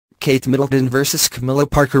Kate Middleton vs Camilla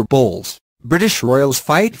Parker-Bowles. British royals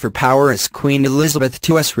fight for power as Queen Elizabeth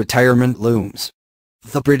II's retirement looms.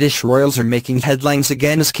 The British royals are making headlines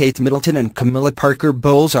again as Kate Middleton and Camilla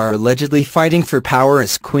Parker-Bowles are allegedly fighting for power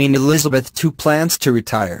as Queen Elizabeth II plans to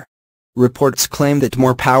retire. Reports claim that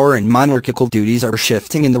more power and monarchical duties are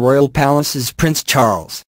shifting in the royal palace as Prince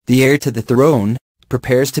Charles, the heir to the throne,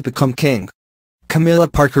 prepares to become king. Camilla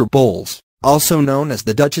Parker-Bowles, also known as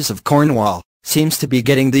the Duchess of Cornwall, seems to be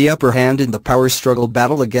getting the upper hand in the power struggle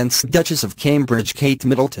battle against Duchess of Cambridge Kate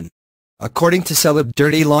Middleton. According to Celeb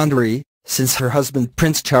Dirty Laundry, since her husband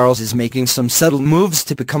Prince Charles is making some subtle moves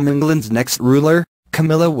to become England's next ruler,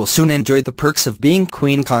 Camilla will soon enjoy the perks of being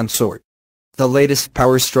Queen Consort. The latest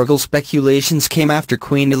power struggle speculations came after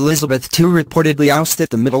Queen Elizabeth II reportedly ousted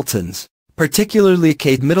the Middletons, particularly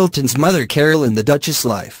Kate Middleton's mother Carole in the Duchess'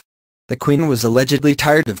 life. The Queen was allegedly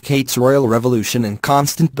tired of Kate's royal revolution and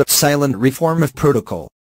constant but silent reform of protocol.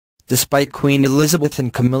 Despite Queen Elizabeth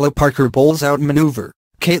and Camilla Parker-Bowles' outmaneuver,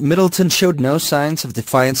 Kate Middleton showed no signs of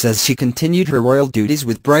defiance as she continued her royal duties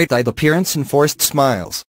with bright-eyed appearance and forced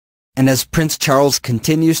smiles. And as Prince Charles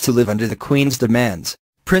continues to live under the Queen's demands,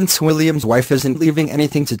 Prince William's wife isn't leaving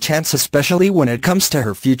anything to chance, especially when it comes to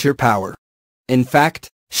her future power. In fact,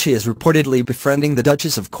 she is reportedly befriending the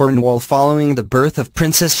Duchess of Cornwall following the birth of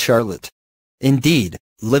Princess Charlotte. Indeed,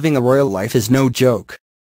 living a royal life is no joke.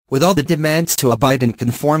 With all the demands to abide and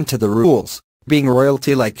conform to the rules, being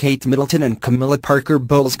royalty like Kate Middleton and Camilla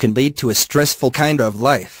Parker-Bowles can lead to a stressful kind of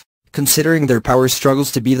life, considering their power struggles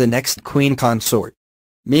to be the next Queen Consort.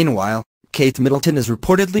 Meanwhile, Kate Middleton is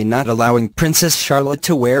reportedly not allowing Princess Charlotte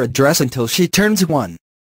to wear a dress until she turns 1.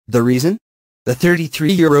 The reason? The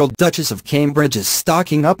 33-year-old Duchess of Cambridge is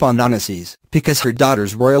stocking up on necessities because her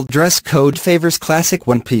daughter's royal dress code favors classic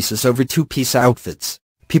one-pieces over two-piece outfits,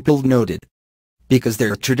 people noted. Because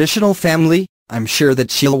they're a traditional family, I'm sure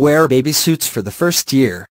that she'll wear baby suits for the first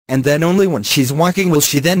year, and then only when she's walking will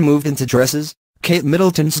she then move into dresses, Kate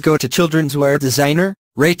Middleton's go-to children's wear designer,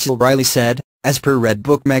 Rachel Riley said, as per Red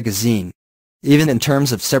Book magazine. Even in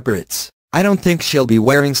terms of separates, I don't think she'll be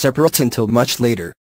wearing separates until much later.